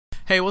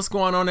Hey, what's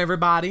going on,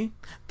 everybody?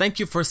 Thank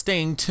you for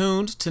staying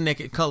tuned to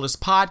Naked Colors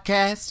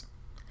Podcast.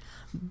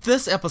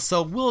 This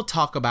episode will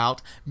talk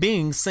about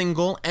being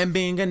single and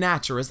being a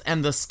naturist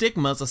and the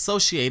stigmas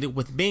associated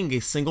with being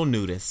a single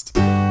nudist.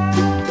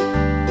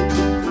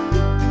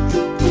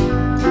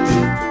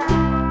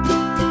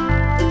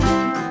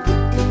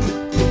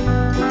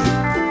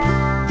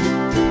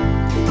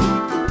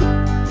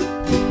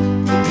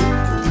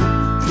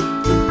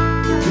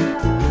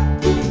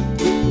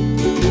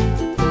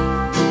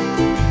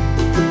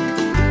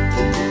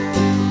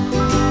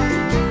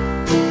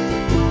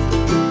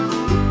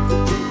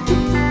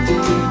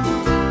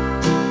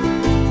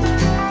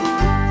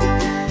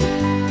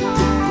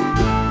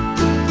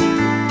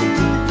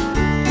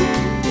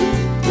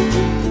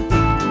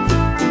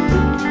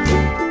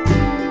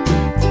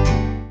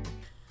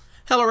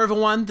 Hello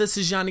everyone, this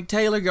is Yannick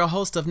Taylor, your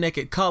host of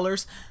Naked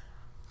Colors.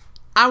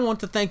 I want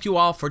to thank you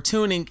all for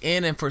tuning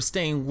in and for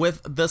staying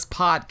with this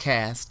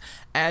podcast.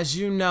 As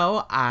you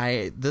know,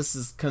 this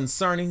is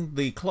concerning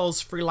the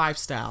clothes-free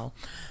lifestyle.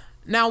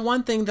 Now,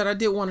 one thing that I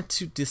did want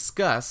to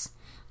discuss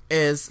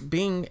is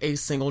being a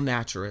single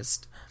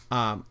naturist.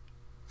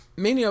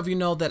 Many of you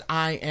know that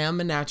I am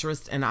a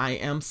naturist and I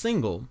am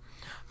single.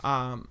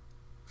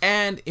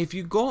 And if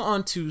you go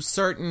on to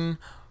certain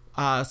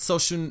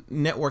social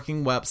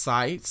networking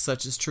websites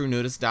such as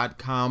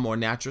TrueNudist.com or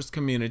Naturist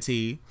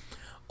Community,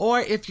 or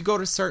if you go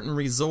to certain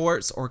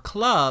resorts or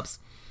clubs,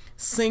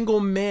 single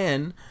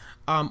men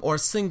or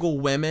single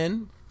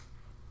women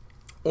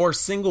or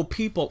single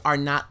people are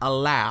not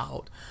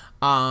allowed.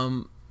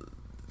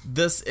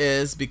 This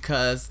is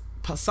because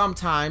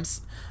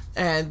sometimes,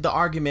 and the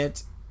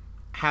argument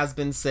has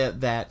been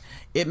said that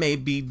it may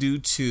be due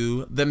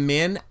to the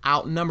men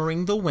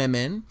outnumbering the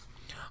women.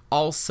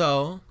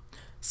 Also,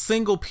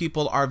 single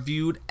people are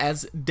viewed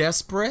as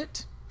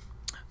desperate,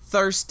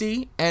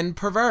 thirsty, and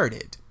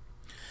perverted.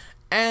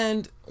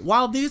 And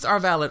while these are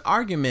valid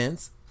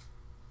arguments,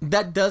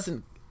 that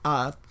doesn't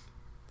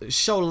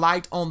show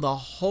light on the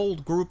whole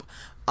group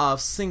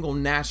of single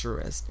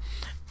naturalists.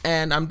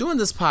 And I'm doing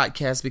this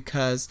podcast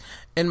because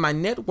in my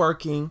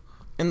networking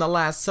in the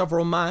last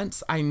several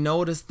months, I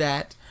noticed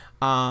that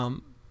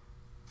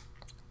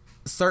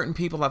certain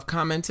people have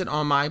commented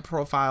on my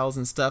profiles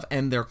and stuff,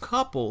 and they're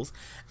couples,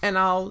 and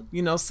I'll,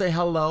 say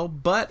hello,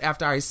 but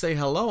after I say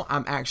hello,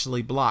 I'm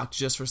actually blocked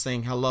just for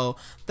saying hello.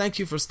 Thank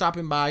you for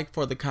stopping by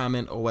for the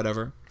comment or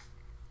whatever.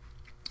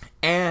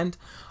 And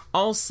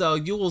also,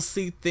 you will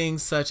see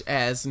things such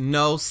as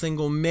no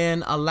single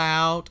men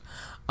allowed,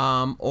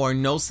 or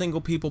no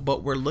single people,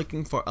 but we're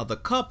looking for other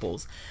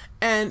couples.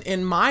 And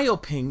in my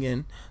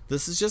opinion,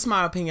 this is just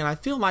my opinion, I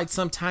feel like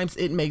sometimes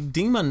it may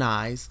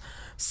demonize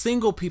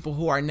single people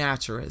who are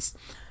naturalists.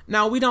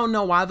 Now, we don't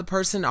know why the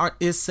person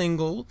is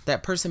single.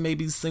 That person may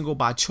be single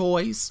by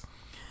choice.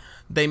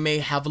 They may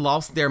have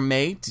lost their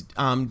mate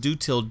due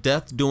till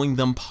death doing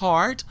them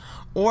part.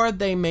 Or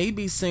they may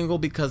be single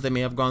because they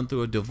may have gone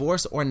through a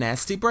divorce or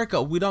nasty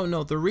breakup. We don't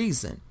know the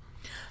reason.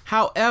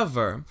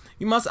 However,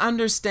 you must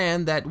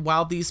understand that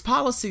while these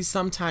policies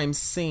sometimes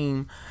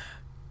seem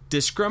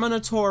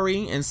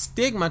discriminatory and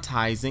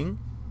stigmatizing,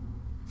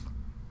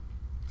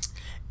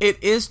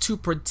 it is to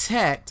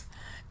protect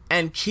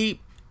and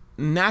keep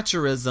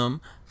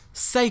naturism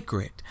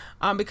sacred.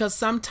 Because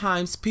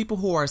sometimes people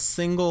who are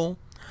single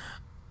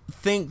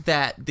think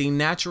that the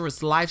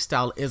naturist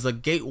lifestyle is a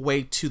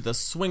gateway to the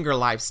swinger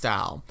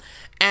lifestyle.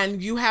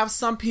 And you have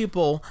some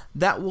people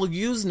that will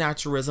use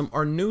naturism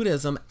or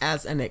nudism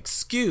as an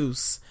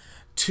excuse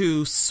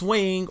to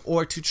swing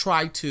or to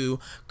try to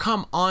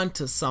come on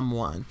to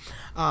someone.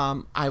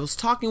 I was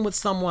talking with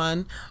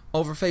someone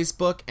over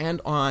Facebook and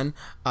on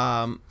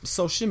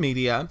social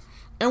media,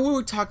 and we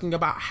were talking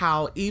about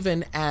how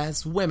even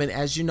as women,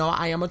 as you know,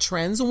 I am a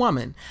trans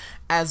woman,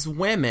 as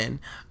women,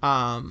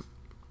 and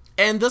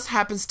this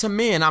happens to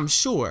men, I'm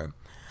sure,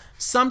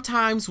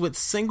 sometimes with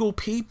single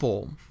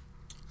people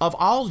of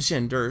all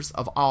genders,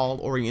 of all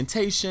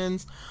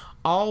orientations,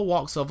 all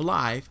walks of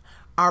life,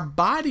 our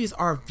bodies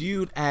are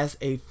viewed as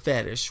a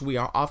fetish. We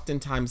are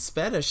oftentimes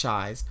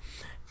fetishized,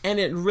 and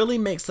it really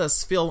makes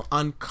us feel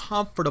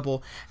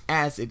uncomfortable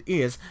as it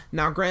is.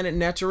 Now, granted,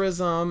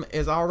 naturism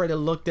is already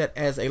looked at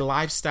as a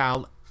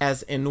lifestyle,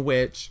 as in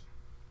which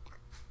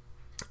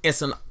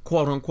it's an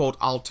quote-unquote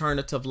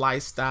alternative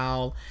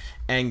lifestyle,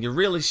 and you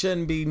really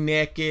shouldn't be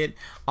naked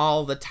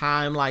all the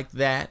time like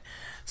that.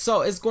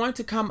 So it's going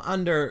to come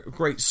under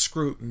great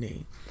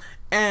scrutiny.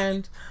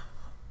 And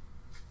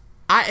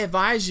I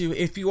advise you,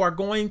 if you are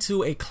going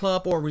to a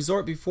club or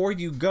resort, before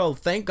you go,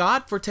 thank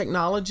God for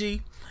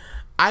technology.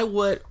 I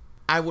would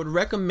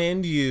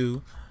recommend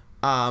you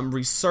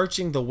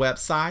researching the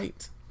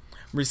website,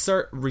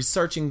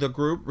 researching the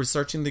group,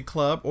 researching the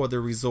club or the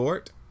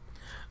resort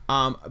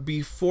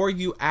before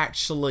you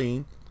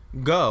actually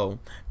go,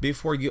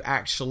 before you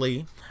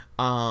actually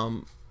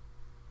go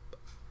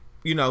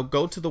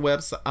to the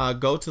website,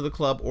 go to the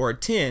club or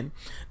attend.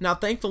 Now,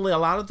 thankfully, a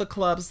lot of the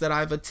clubs that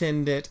I've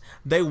attended,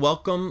 they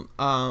welcome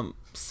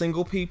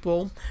single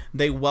people.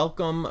 They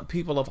welcome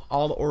people of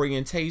all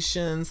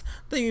orientations.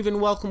 They even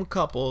welcome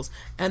couples,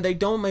 and they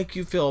don't make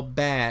you feel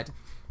bad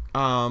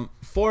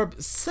for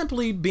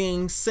simply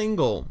being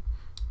single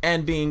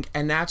and being a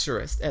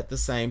naturist at the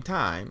same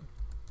time.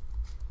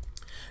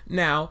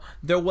 Now,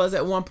 there was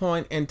at one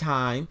point in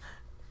time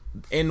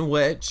in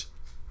which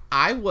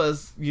I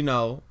was,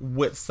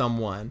 with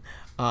someone,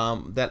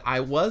 that I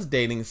was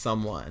dating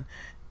someone,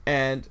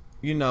 and,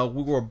 we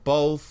were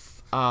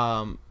both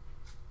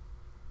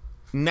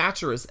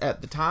naturalists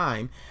at the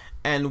time,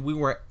 and we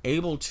were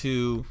able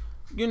to,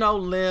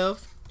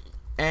 live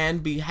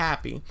and be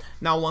happy.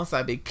 Now, once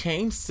I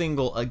became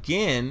single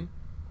again,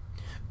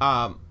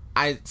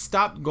 I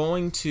stopped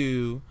going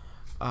to,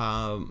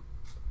 I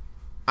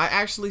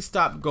actually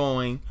stopped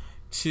going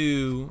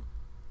to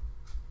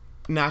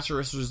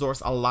naturist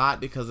resorts a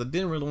lot because I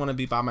didn't really want to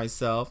be by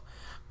myself.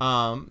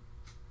 But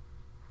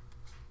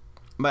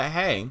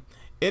hey,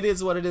 it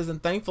is what it is.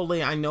 And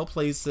thankfully, I know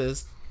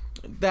places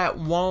that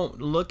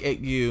won't look at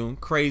you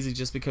crazy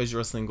just because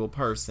you're a single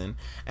person.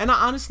 And I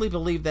honestly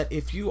believe that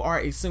if you are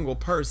a single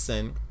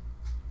person,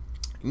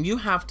 you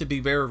have to be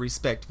very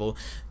respectful.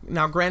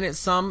 Now, granted,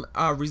 some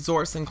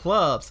resorts and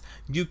clubs,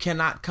 you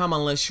cannot come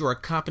unless you're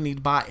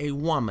accompanied by a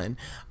woman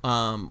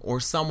or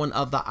someone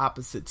of the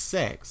opposite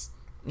sex.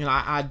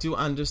 I do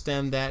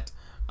understand that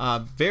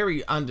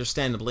very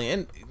understandably.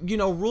 And,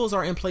 rules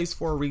are in place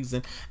for a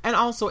reason. And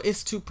also,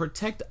 it's to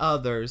protect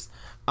others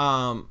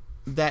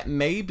that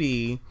may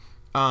be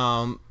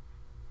that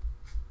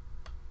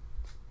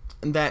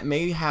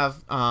may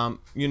have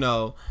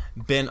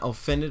been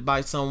offended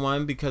by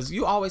someone, because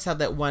you always have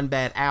that one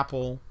bad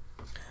apple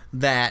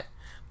that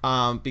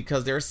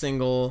because they're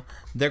single,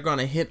 they're going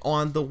to hit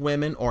on the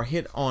women or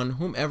hit on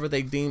whomever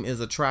they deem is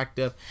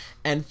attractive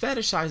and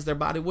fetishize their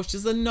body, which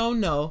is a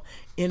no-no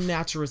in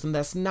naturalism.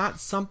 That's not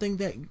something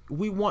that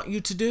we want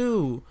you to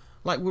do.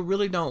 Like, we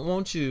really don't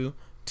want you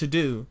to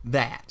do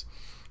that.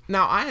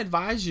 Now, I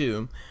advise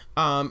you,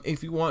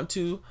 if you want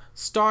to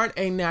start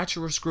a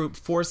naturist group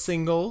for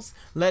singles,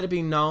 let it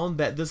be known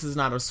that this is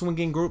not a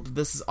swinging group.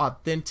 This is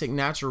authentic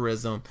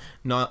naturalism,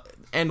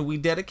 and we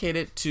dedicate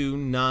it to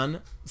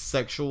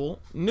non-sexual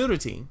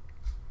nudity.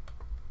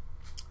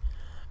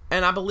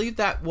 And I believe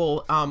that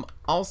will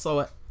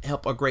also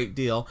help a great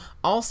deal.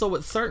 Also,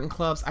 with certain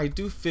clubs, I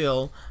do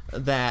feel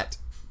that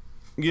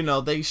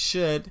they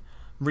should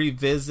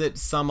revisit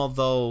some of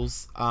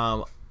those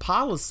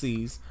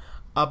policies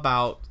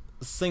about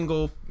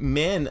single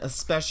men,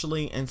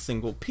 especially, and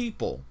single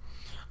people,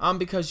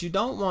 because you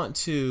don't want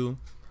to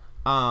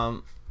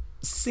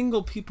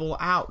single people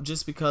out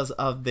just because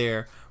of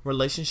their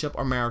relationship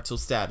or marital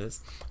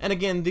status. And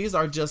again, these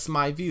are just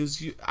my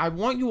views. I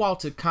want you all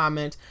to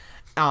comment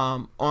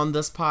on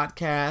this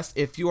podcast.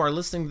 If you are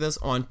listening to this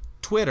on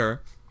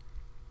Twitter,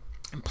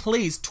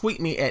 please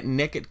tweet me at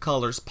Naked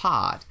Colors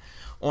Pod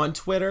on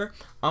Twitter.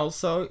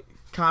 Also,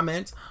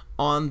 comment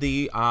on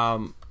the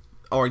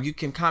or you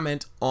can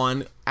comment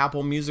on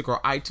Apple Music or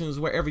iTunes,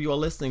 wherever you are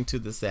listening to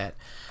this at.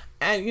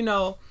 And,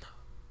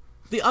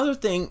 the other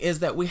thing is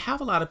that we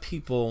have a lot of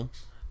people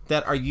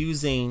that are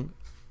using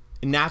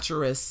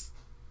naturist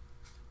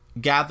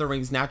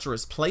gatherings,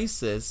 naturist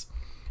places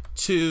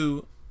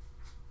to,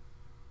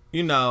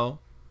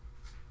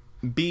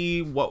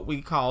 be what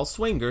we call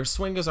swingers.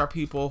 Swingers are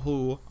people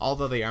who,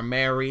 although they are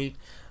married,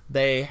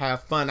 they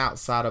have fun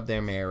outside of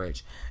their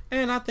marriage.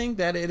 And I think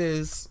that it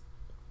is,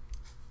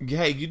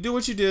 hey, you do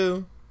what you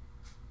do.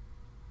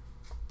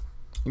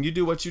 You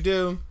do what you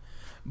do.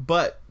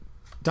 But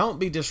don't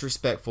be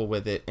disrespectful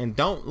with it. And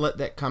don't let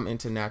that come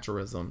into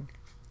naturalism.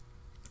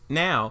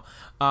 Now,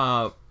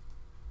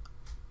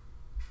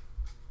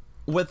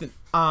 with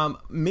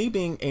me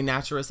being a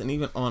naturist and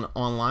even on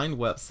online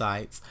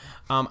websites,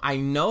 I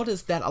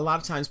noticed that a lot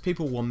of times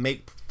people will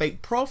make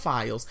fake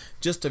profiles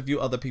just to view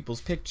other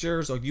people's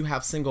pictures, or you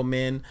have single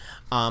men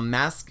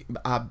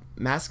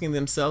masking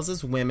themselves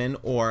as women,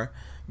 or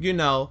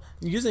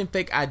using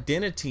fake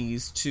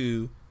identities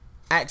to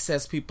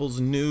access people's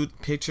nude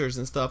pictures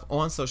and stuff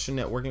on social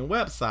networking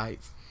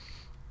websites.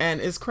 And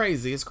it's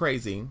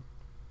crazy.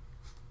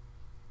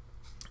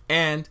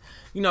 And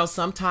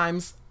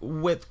sometimes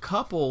with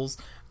couples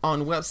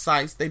on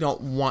websites, they don't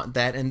want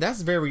that, and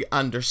that's very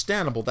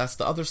understandable. That's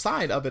the other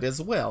side of it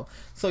as well.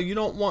 So you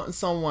don't want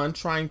someone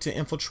trying to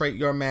infiltrate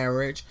your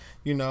marriage,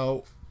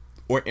 or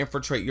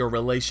infiltrate your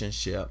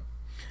relationship.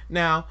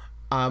 Now,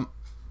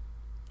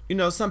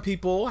 some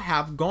people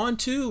have gone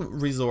to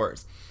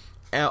resorts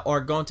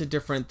or gone to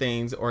different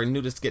things or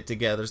nudist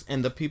get-togethers,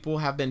 and the people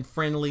have been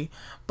friendly,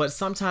 but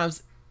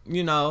sometimes,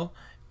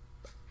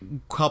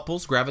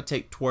 couples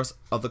gravitate towards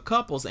other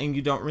couples, and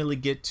you don't really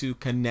get to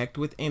connect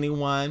with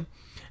anyone,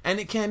 and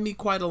it can be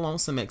quite a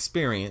lonesome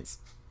experience.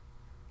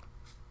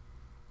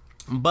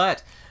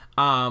 But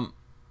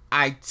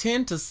I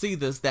tend to see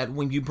this, that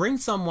when you bring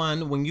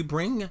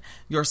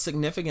your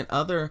significant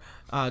other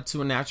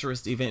to a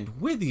naturist event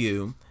with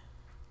you,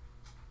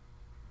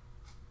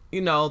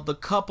 the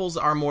couples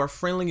are more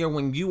friendlier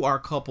when you are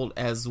coupled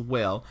as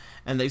well,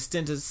 and they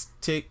tend to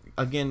stick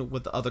again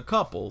with the other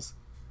couples.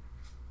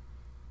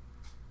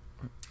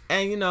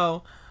 And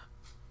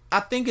I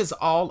think it's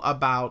all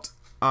about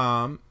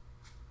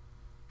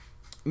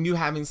you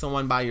having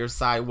someone by your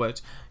side,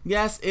 which,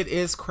 yes, it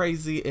is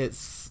crazy,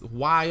 it's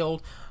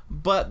wild,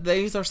 but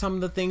these are some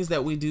of the things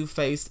that we do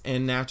face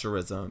in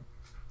naturism.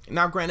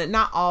 Now, granted,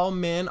 not all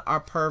men are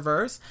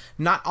perverse,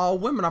 not all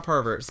women are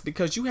perverts,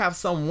 because you have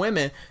some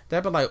women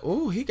that be like,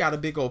 "Oh, he got a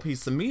big old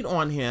piece of meat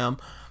on him,"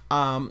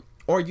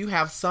 or you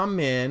have some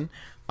men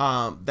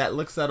that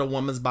looks at a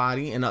woman's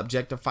body and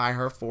objectify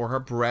her for her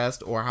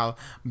breast or how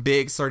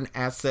big certain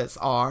assets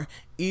are.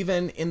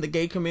 Even in the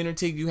gay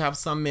community, you have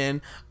some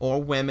men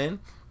or women,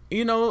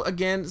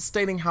 again,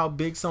 stating how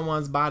big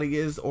someone's body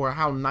is or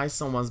how nice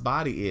someone's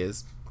body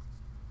is.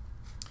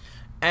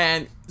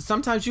 And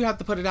sometimes you have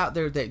to put it out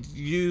there that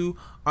you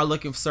are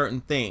looking for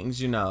certain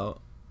things,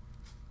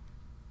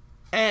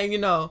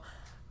 And,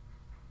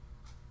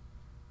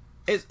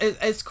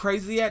 it's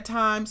crazy at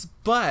times,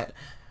 but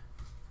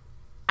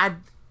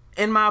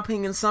in my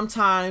opinion,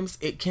 sometimes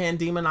it can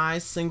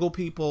demonize single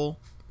people,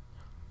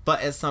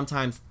 but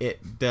sometimes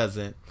it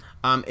doesn't.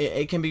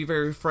 It can be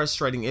very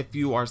frustrating if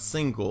you are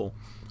single,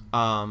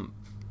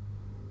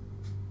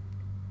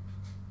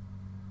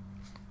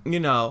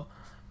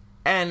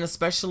 and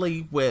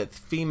especially with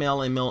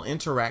female and male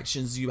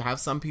interactions, you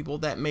have some people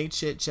that may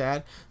chit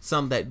chat,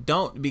 some that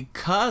don't,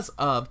 because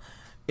of,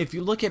 if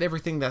you look at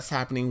everything that's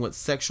happening with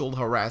sexual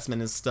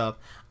harassment and stuff,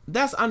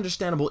 that's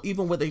understandable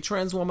even with a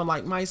trans woman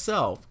like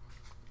myself.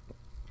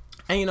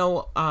 And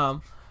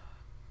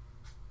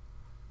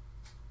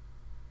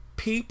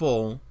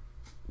people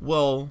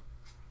will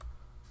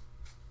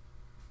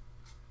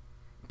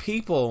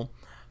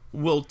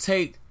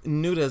take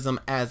nudism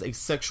as a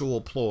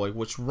sexual ploy,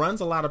 which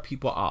runs a lot of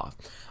people off.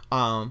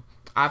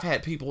 I've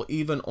had people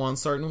even on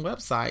certain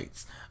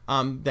websites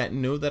that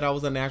knew that I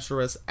was a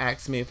naturist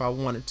ask me if I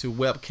wanted to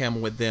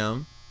webcam with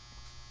them.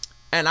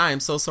 And I am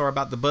so sorry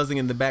about the buzzing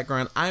in the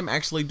background. I'm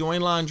actually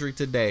doing laundry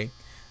today,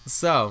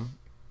 so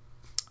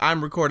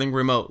I'm recording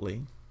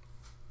remotely.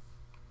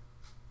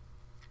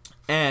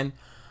 And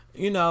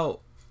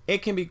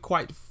it can be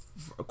quite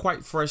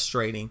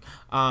frustrating.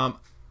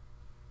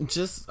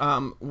 Just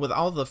with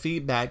all the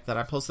feedback that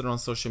I posted on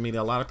social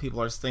media, a lot of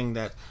people are saying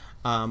that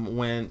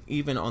when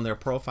even on their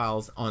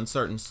profiles on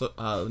certain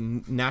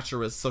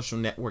naturist social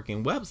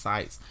networking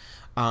websites,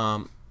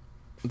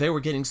 they were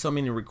getting so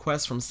many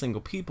requests from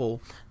single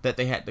people that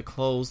they had to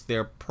close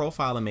their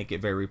profile and make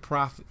it very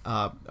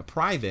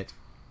private.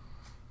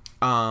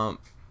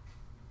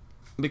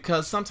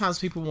 Because sometimes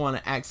people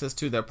want access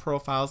to their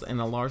profiles,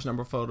 and a large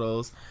number of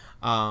photos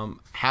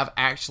have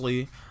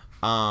actually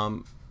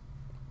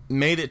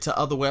made it to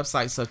other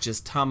websites such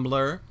as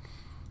Tumblr,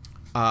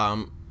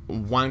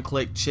 One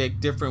Click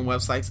Chick, different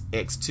websites,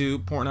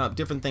 X2, Pornhub,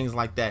 different things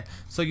like that.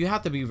 So you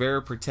have to be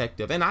very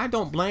protective. And I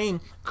don't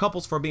blame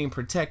couples for being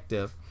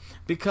protective,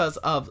 because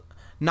of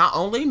not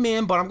only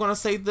men, but I'm going to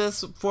say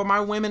this for my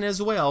women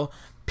as well.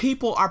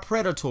 People are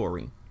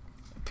predatory.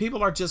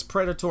 People are just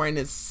predatory, and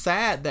it's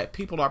sad that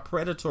people are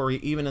predatory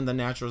even in the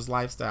naturist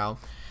lifestyle.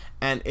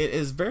 And it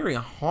is very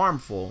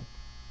harmful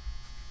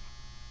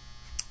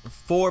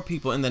for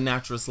people in the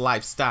naturist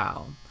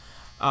lifestyle.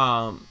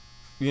 And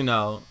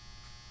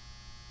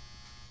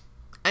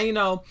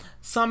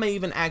some may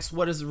even ask,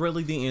 what is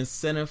really the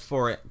incentive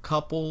for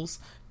couples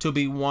to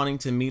be wanting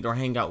to meet or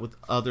hang out with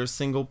other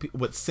single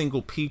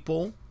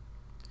people?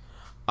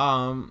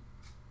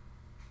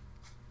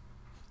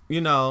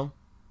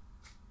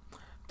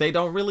 They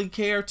don't really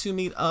care to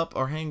meet up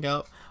or hang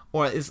out,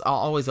 or it's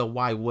always a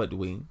why would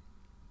we?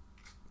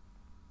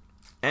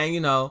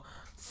 And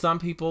some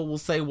people will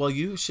say, well,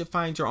 you should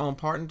find your own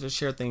partner to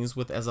share things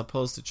with, as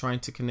opposed to trying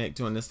to connect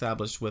to and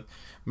establish with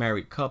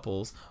married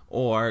couples.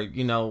 Or,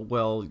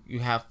 well, you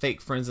have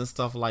fake friends and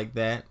stuff like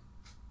that.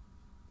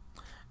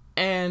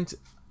 And,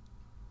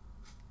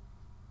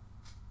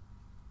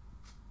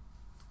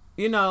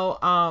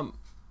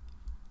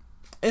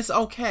 it's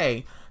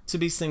okay to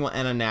be single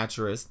and a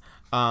naturist.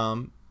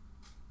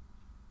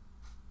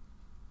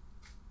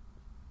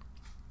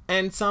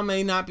 And some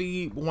may not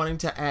be wanting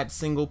to add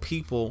single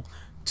people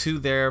to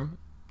their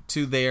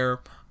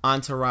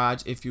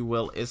entourage, if you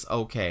will. It's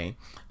okay.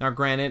 Now,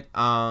 granted,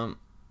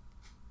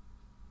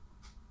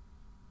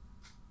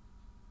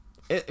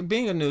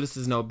 being a nudist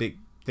is no big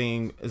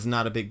thing. Is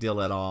not a big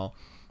deal at all.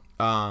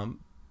 Now,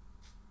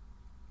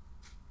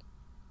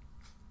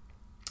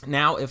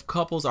 if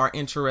couples are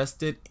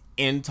interested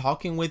in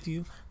talking with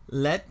you,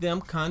 let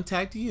them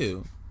contact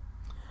you.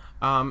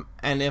 And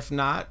if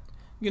not,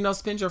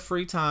 spend your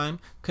free time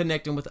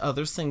connecting with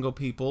other single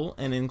people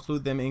and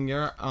include them in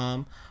your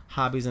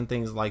hobbies and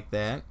things like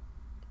that.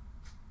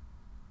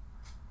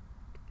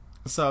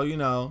 So,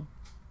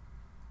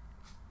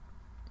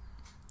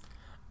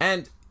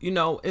 and,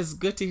 it's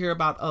good to hear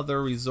about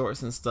other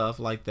resorts and stuff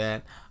like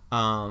that.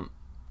 And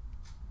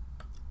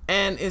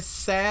it's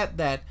sad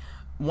that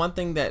one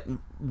thing that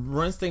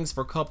runs things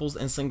for couples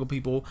and single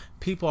people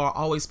are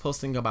always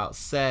posting about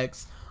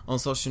sex on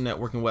social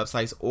networking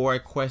websites, or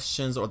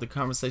questions, or the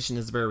conversation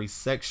is very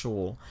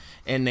sexual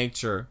in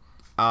nature.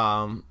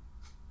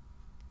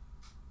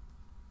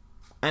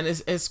 And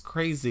it's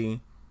crazy.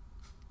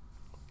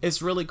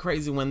 It's really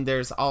crazy when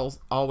there's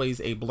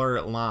always a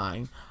blurred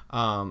line.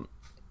 And,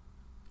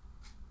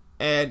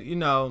 you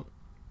know,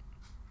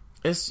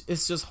 it's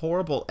just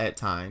horrible at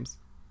times.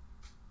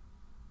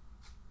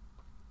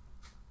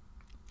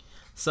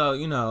 So,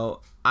 you know,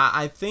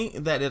 I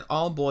think that it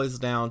all boils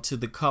down to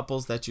the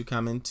couples that you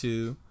come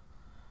into.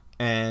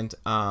 And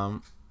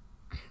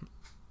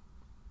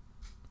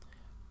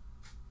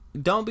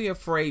don't be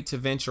afraid to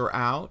venture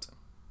out.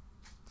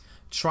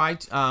 Try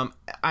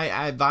I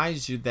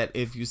advise you that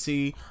if you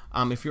see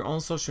if you're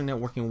on social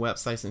networking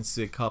websites and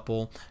see a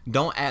couple,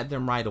 don't add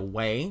them right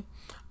away.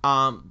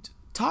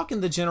 Talk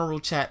in the general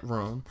chat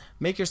room.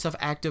 Make yourself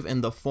active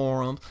in the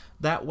forum.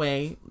 That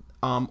way,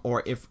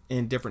 or if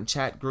in different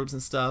chat groups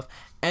and stuff,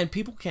 and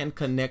people can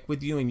connect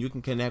with you and you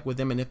can connect with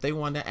them. And if they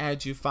want to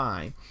add you,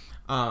 fine.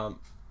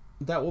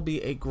 That will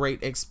be a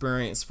great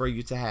experience for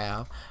you to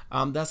have.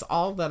 That's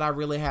all that I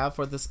really have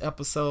for this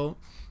episode.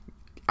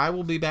 I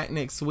will be back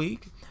next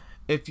week.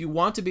 If you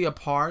want to be a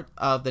part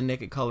of the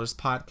Naked Colors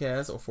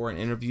podcast or for an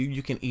interview,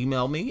 you can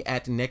email me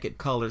at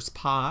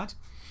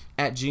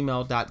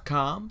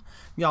nakedcolorspod@gmail.com.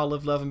 Y'all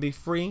live, love, and be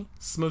free.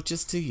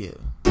 Smooches to you.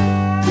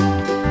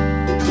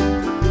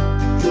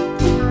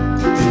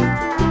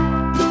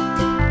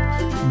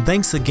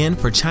 Thanks again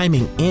for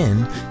chiming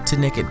in to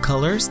Naked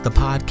Colors, the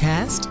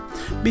podcast.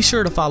 Be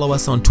sure to follow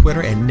us on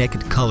Twitter at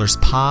Naked Colors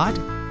Pod.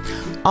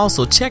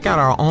 Also, check out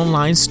our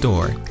online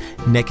store,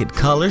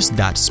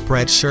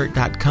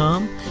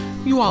 nakedcolors.spreadshirt.com.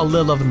 You all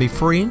live, love, and be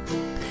free.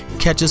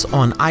 Catch us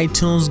on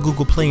iTunes,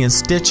 Google Play, and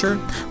Stitcher.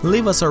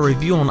 Leave us a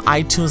review on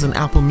iTunes and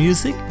Apple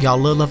Music. Y'all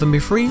live, love, and be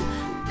free.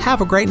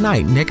 Have a great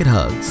night. Naked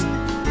hugs.